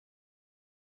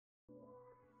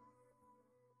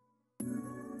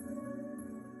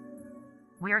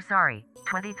We're sorry.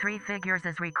 23 figures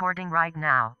is recording right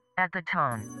now. At the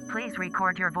tone, please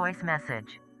record your voice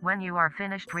message. When you are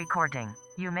finished recording,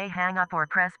 you may hang up or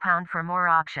press pound for more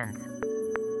options.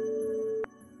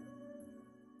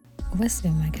 What's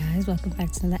good, my guys? Welcome back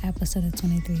to another episode of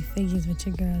 23 Figures with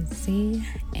your girl Z.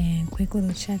 And quick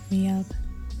little check me up.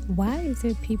 Why is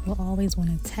it people always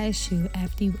want to test you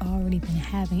after you've already been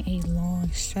having a long,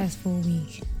 stressful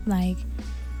week? Like,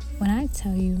 when I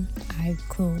tell you,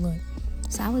 look.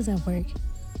 So I was at work,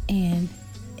 and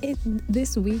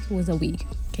this week was a week,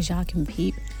 because y'all can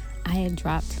peep. I had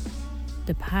dropped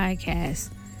the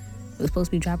podcast. It was supposed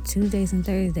to be dropped Tuesdays and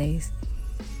Thursdays.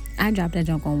 I dropped that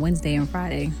junk on Wednesday and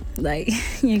Friday. Like,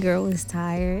 your girl was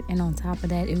tired, and on top of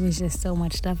that, it was just so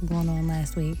much stuff going on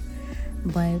last week.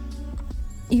 But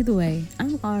either way,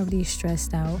 I'm already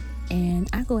stressed out, and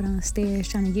I go downstairs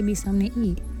trying to get me something to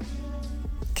eat.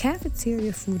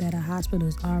 Cafeteria food at a hospital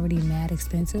is already mad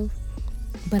expensive.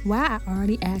 But why I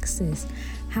already asked this,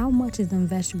 how much is them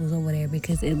vegetables over there?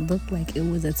 Because it looked like it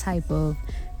was a type of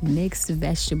mixed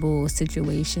vegetable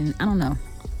situation. I don't know.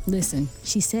 Listen,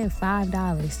 she said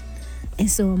 $5.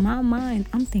 And so in my mind,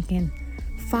 I'm thinking,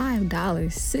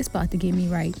 $5, sis about to get me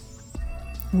right.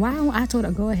 Why I told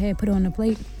her, go ahead, put it on the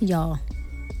plate. Y'all,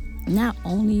 not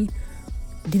only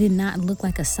did it not look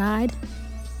like a side,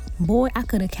 boy, I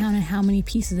could have counted how many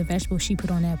pieces of vegetables she put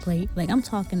on that plate. Like, I'm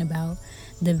talking about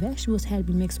the vegetables had to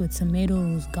be mixed with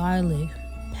tomatoes, garlic,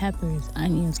 peppers,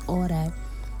 onions, all that.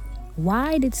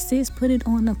 Why did sis put it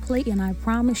on the plate? And I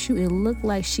promise you, it looked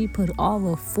like she put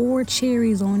all of 4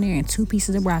 cherries on there and 2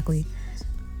 pieces of broccoli.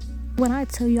 When I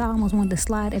tell you, I almost wanted to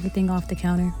slide everything off the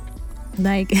counter.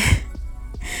 Like,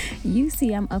 you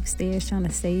see, I'm upstairs trying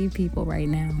to save people right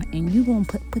now, and you gonna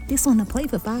put this on the plate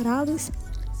for $5?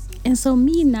 And so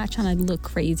me not trying to look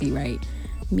crazy, right?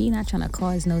 Me not trying to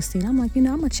cause no scene. I'm like, I'm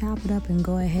gonna chop it up and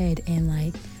go ahead and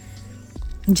like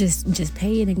just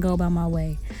pay it and go about my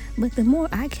way. But the more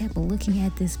I kept looking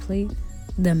at this plate,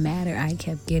 the madder I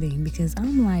kept getting, because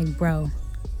I'm like, bro,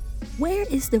 where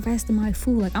is the rest of my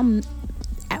food? Like,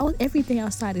 everything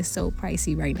outside is so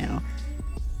pricey right now.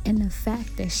 And the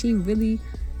fact that she really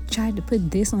tried to put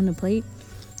this on the plate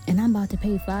and I'm about to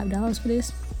pay $5 for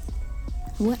this.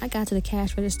 I got to the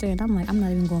cash register and I'm like, I'm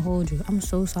not even gonna hold you. I'm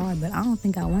so sorry, but I don't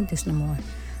think I want this no more.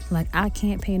 Like, I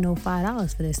can't pay no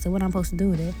 $5 for this. So what I'm supposed to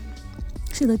do with it?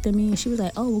 She looked at me and she was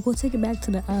like, oh, we'll go take it back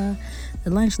to the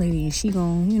lunch lady and she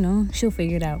gon', she'll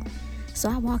figure it out. So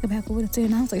I walk it back over to her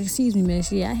and I was like, excuse me,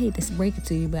 miss. Yeah, I hate to break it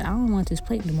to you, but I don't want this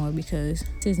plate no more because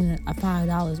this isn't a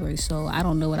 $5 worth. So I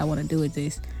don't know what I want to do with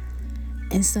this.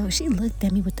 And so she looked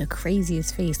at me with the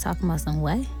craziest face, talking about some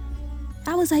what?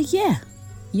 I was like, yeah.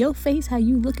 Your face, how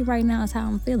you looking right now is how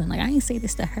I'm feeling. Like, I ain't say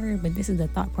this to her, but this is the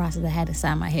thought process I had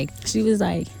inside my head. She was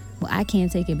like, well, I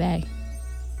can't take it back.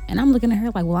 And I'm looking at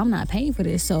her like, well, I'm not paying for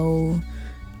this, so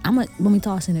when we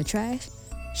toss in the trash.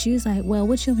 She was like, well,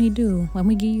 what you want me to do? Want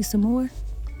me to give you some more?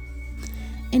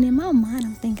 And in my mind,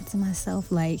 I'm thinking to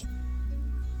myself, like,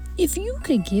 if you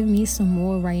could give me some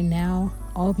more right now,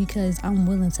 all because I'm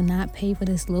willing to not pay for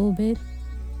this little bit,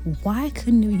 why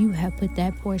couldn't you have put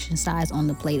that portion size on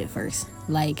the plate at first?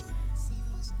 Like,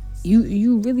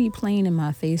 you really playing in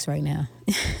my face right now.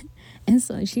 And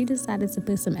so she decided to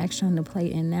put some extra on the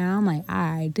plate, and now I'm like, all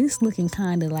right, this looking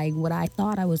kind of like what I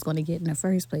thought I was going to get in the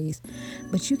first place.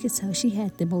 But you could tell she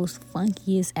had the most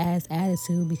funkiest ass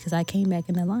attitude because I came back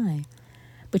in the line.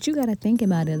 But you got to think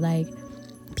about it, like,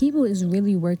 people is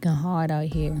really working hard out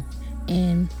here,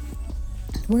 and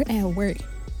we're at work.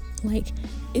 Like,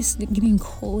 it's getting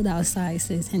cold outside,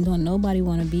 sis, and don't nobody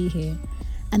want to be here.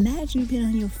 Imagine you've been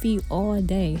on your feet all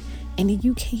day, and then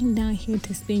you came down here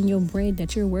to spend your bread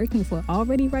that you're working for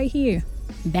already right here,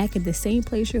 back at the same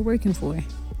place you're working for,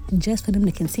 just for them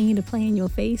to continue to play in your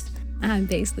face. I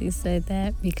basically said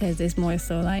that because it's more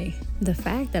so like the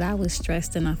fact that I was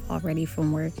stressed enough already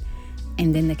from work,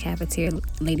 and then the cafeteria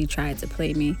lady tried to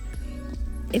play me.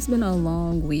 It's been a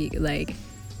long week. Like,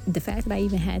 the fact that I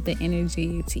even had the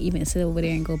energy to even sit over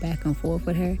there and go back and forth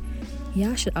with her,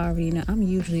 y'all should already know I'm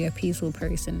usually a peaceful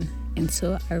person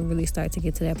until I really start to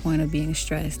get to that point of being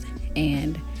stressed.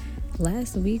 And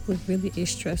last week was really a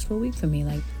stressful week for me.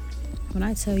 Like, when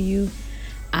I tell you,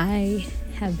 I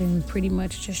have been pretty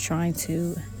much just trying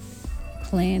to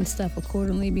plan stuff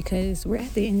accordingly because we're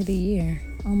at the end of the year.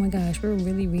 Oh my gosh, we're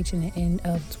really reaching the end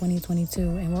of 2022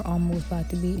 and we're almost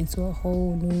about to be into a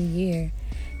whole new year.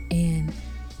 And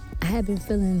I have been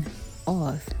feeling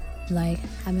off. Like,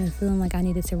 I've been feeling like I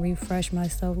needed to refresh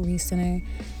myself, recenter.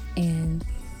 And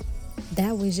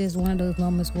that was just one of those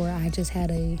moments where I just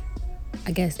had a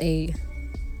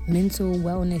mental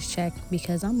wellness check,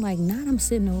 because I'm like, I'm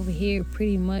sitting over here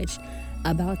pretty much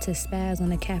about to spaz on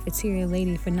the cafeteria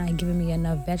lady for not giving me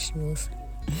enough vegetables.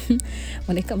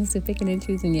 When it comes to picking and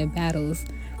choosing your battles,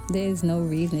 there is no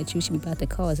reason that you should be about to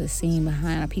cause a scene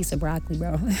behind a piece of broccoli,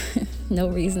 bro. No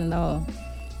reason at all.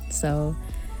 So,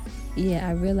 yeah,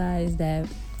 I realized that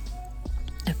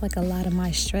I feel like a lot of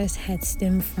my stress had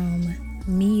stemmed from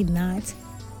me not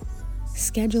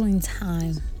scheduling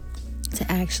time to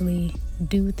actually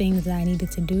do things that I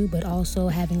needed to do, but also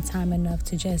having time enough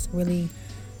to just really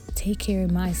take care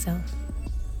of myself.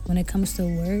 When it comes to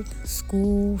work,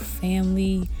 school,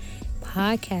 family,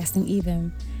 podcasting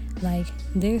even, like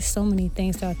there's so many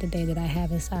things throughout the day that I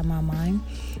have inside my mind,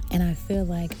 and I feel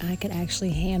like I could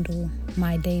actually handle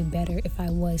my day better if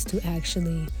I was to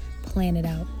actually plan it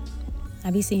out. I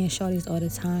be seeing shorties all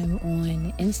the time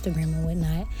on Instagram and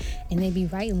whatnot, and they be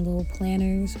writing little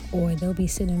planners, or they'll be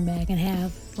sitting back and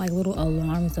have like little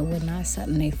alarms or whatnot set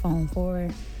on their phone for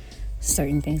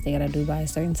certain things they gotta do by a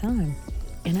certain time.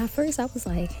 And at first I was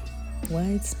like,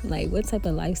 what? Like, what type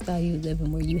of lifestyle you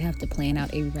living where you have to plan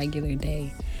out a regular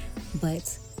day?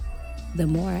 But the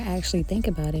more I actually think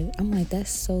about it, I'm like,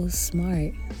 that's so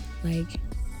smart. Like,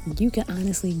 you can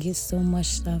honestly get so much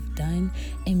stuff done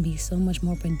and be so much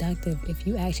more productive if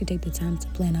you actually take the time to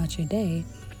plan out your day.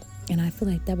 And I feel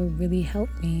like that would really help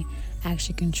me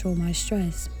actually control my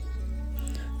stress.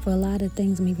 For a lot of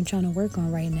things I'm even trying to work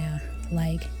on right now,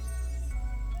 like,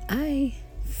 I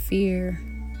fear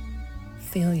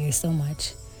failure so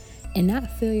much, and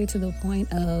not failure to the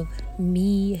point of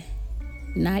me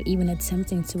not even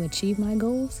attempting to achieve my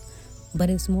goals, but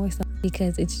it's more so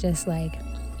because it's just like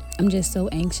I'm just so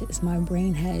anxious. My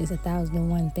brain has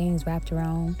 1,001 things wrapped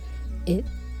around it,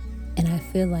 and I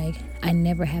feel like I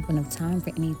never have enough time for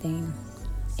anything.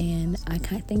 And I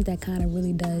think that kind of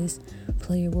really does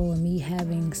play a role in me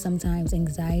having sometimes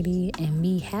anxiety and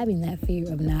me having that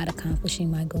fear of not accomplishing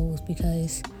my goals,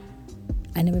 because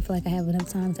I never feel like I have enough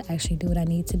time to actually do what I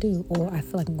need to do, or I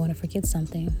feel like I'm going to forget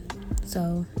something.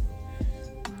 So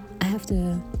I have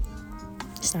to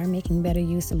start making better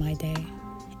use of my day,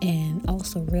 and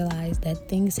also realize that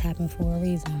things happen for a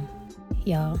reason.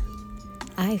 Y'all,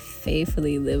 I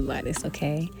faithfully live by this,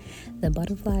 okay? The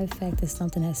butterfly effect is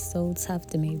something that's so tough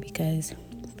to me, because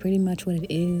pretty much what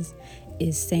it is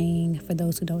saying, for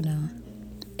those who don't know,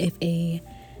 if a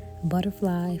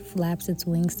butterfly flaps its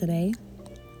wings today,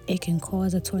 it can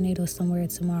cause a tornado somewhere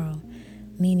tomorrow.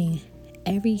 Meaning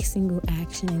every single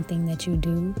action and thing that you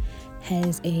do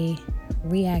has a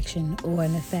reaction or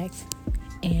an effect.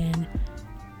 And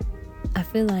I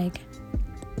feel like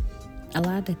a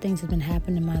lot of the things that have been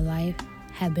happening in my life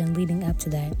have been leading up to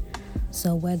that.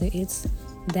 So whether it's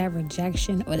that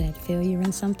rejection or that failure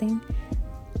in something,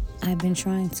 I've been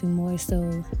trying to more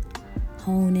so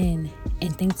hone in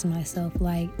and think to myself,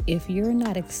 like, if you're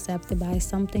not accepted by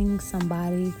something,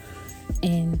 somebody,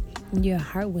 and your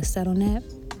heart was set on that,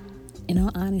 in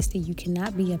all honesty, you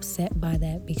cannot be upset by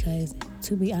that, because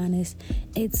to be honest,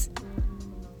 it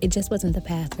just wasn't the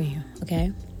path for you,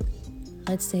 okay?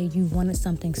 Let's say you wanted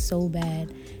something so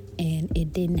bad and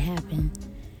it didn't happen,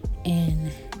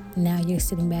 and now you're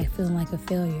sitting back feeling like a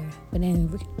failure. But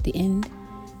in the end,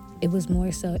 it was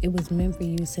more so, it was meant for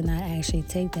you to not actually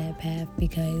take that path,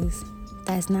 because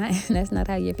that's not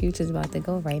how your future's about to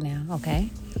go right now, okay?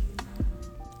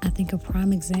 I think a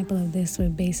prime example of this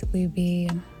would basically be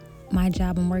my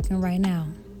job I'm working right now.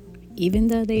 Even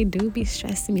though they do be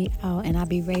stressing me out and I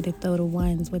be ready to throw the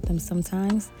ones with them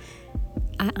sometimes,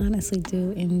 I honestly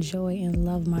do enjoy and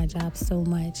love my job so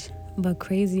much. But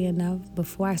crazy enough,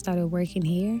 before I started working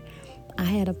here, I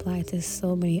had applied to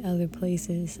so many other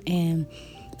places, and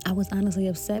I was honestly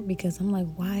upset, because I'm like,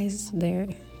 why is there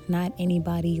not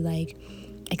anybody like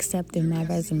accepting my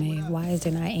resume? Why is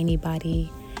there not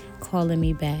anybody calling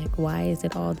me back? Why is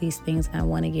it all these things I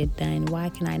want to get done? Why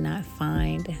can I not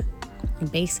find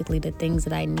basically the things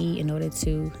that I need in order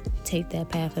to take that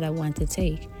path that I want to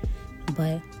take?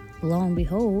 But lo and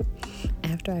behold,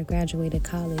 after I graduated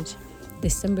college,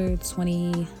 December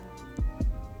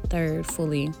 23rd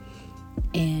fully,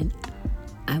 and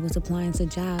I was applying to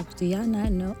jobs. Do y'all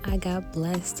not know I got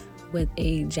blessed with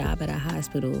a job at a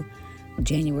hospital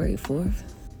January 4th?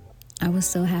 I was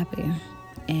so happy.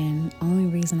 And only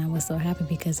reason I was so happy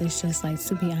because it's just like,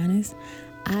 to be honest,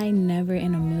 I never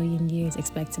in a million years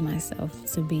expected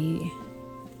myself to be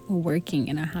working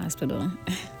in a hospital.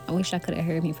 I wish I could have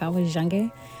heard me if I was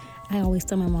younger. I always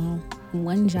tell my mom,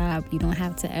 one job you don't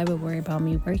have to ever worry about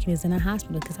me working is in a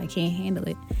hospital, because I can't handle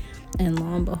it. And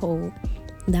lo and behold,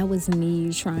 that was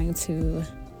me trying to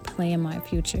plan my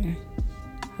future.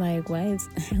 Like, what?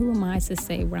 Who am I to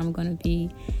say where I'm going to be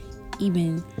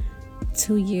even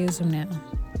 2 years from now?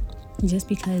 Just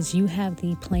because you have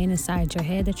the plan inside your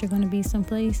head that you're going to be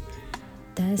someplace,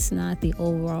 that's not the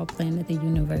overall plan that the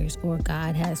universe or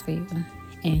God has for you.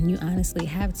 And you honestly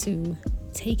have to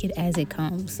take it as it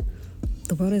comes.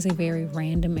 The world is a very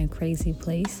random and crazy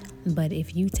place, but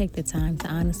if you take the time to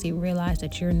honestly realize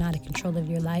that you're not in control of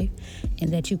your life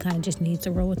and that you kind of just need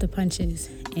to roll with the punches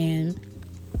and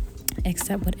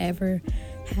accept whatever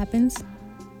happens,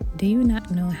 do you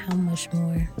not know how much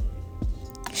more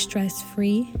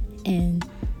stress-free and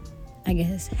I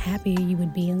guess happier you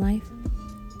would be in life?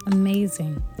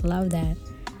 Amazing. Love that.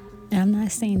 And I'm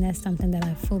not saying that's something that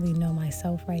I fully know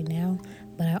myself right now,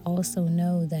 but I also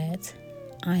know that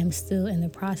I am still in the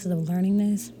process of learning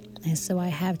this, and so I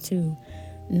have to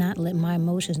not let my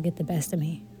emotions get the best of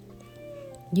me.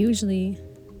 Usually,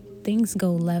 things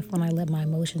go left when I let my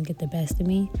emotions get the best of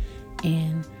me,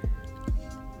 and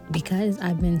because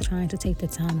I've been trying to take the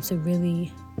time to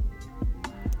really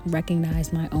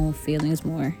recognize my own feelings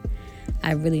more,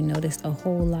 I really noticed a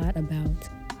whole lot about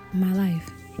my life.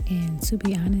 And to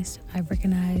be honest, I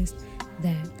recognized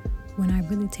that when I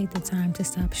really take the time to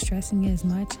stop stressing as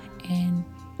much and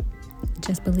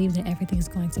just believe that everything's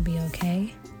going to be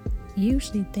okay,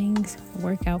 usually things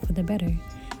work out for the better.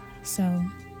 So,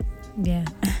 yeah,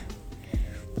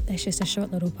 that's just a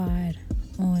short little pod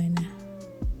on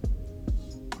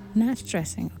not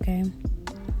stressing, okay?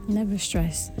 Never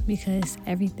stress, because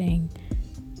everything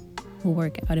will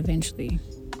work out eventually.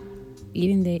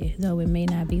 Even though it may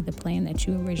not be the plan that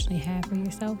you originally had for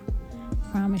yourself,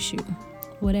 promise you,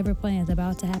 whatever plan is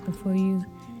about to happen for you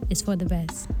is for the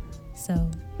best.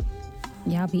 So,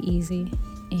 y'all be easy,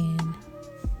 and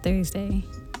Thursday,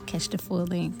 catch the full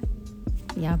length.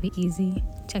 Y'all be easy.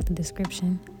 Check the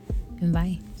description, and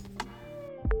bye.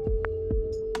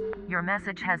 Your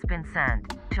message has been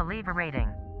sent. To leave a rating,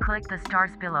 click the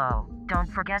stars below.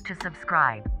 Don't forget to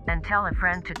subscribe, and tell a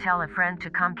friend to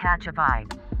come catch a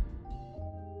vibe.